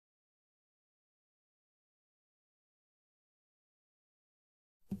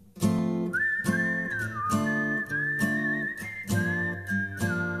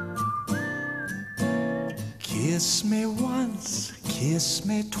Kiss me once, kiss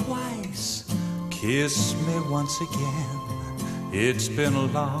me twice, kiss me once again. It's been a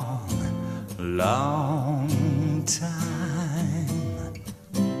long, long time.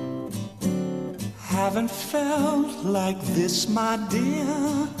 Haven't felt like this, my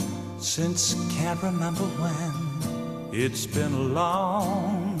dear, since can't remember when. It's been a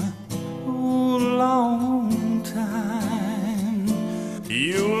long, long time.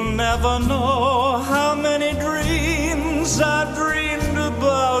 You'll never know how many dreams I've dreamed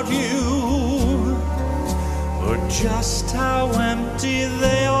about you, or just how empty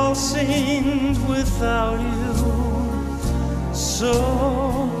they all seemed without you. So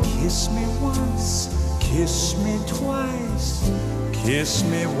kiss me once, kiss me twice, kiss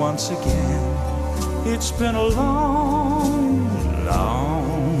me once again. It's been a long,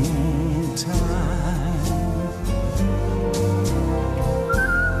 long time.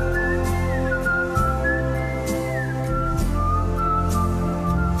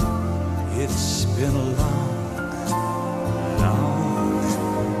 It's been a long,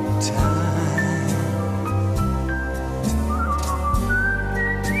 long time.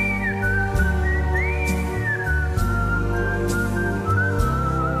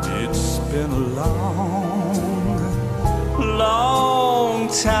 It's been a long, long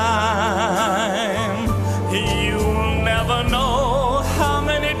time. You'll never know how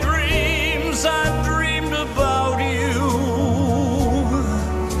many dreams I've dreamed about you,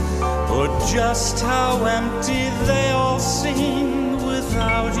 or just how empty they all seem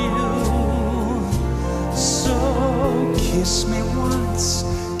without you. So kiss me once,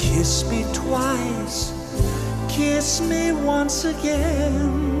 kiss me twice, kiss me once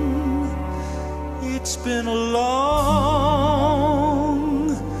again. It's been a long,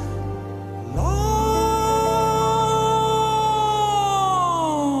 long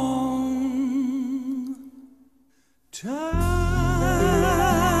time.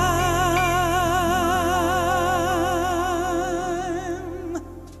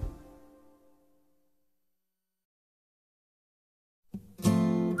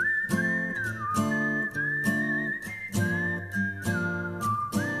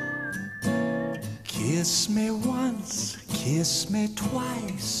 Kiss me once, kiss me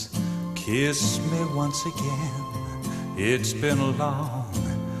twice, kiss me once again. It's been a long,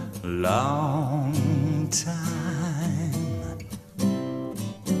 long time.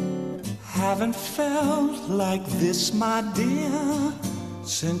 Haven't felt like this, my dear,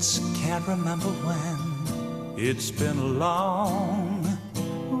 since can't remember when. It's been a long,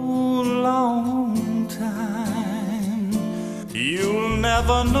 long time. You'll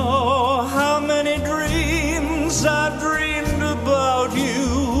never know how many dreams I've dreamed about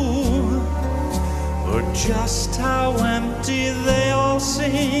you, or just how empty they all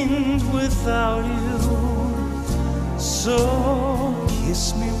seemed without you. So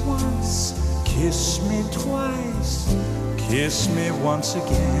kiss me once, kiss me twice, kiss me once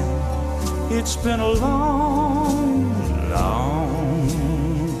again. It's been a long,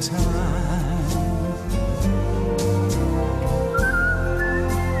 long time.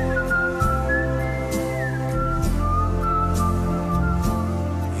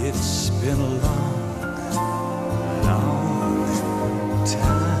 It's been a long, long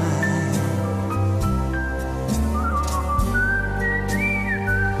time.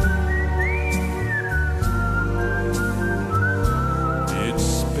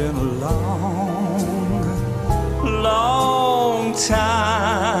 It's been a long, long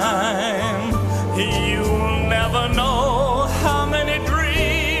time. You'll never know how many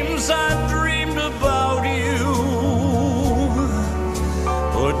dreams I've dreamed about you,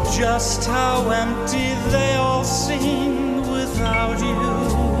 or just how empty they all seem without you.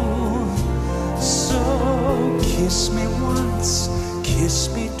 So kiss me once, kiss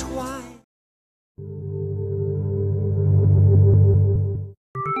me twice,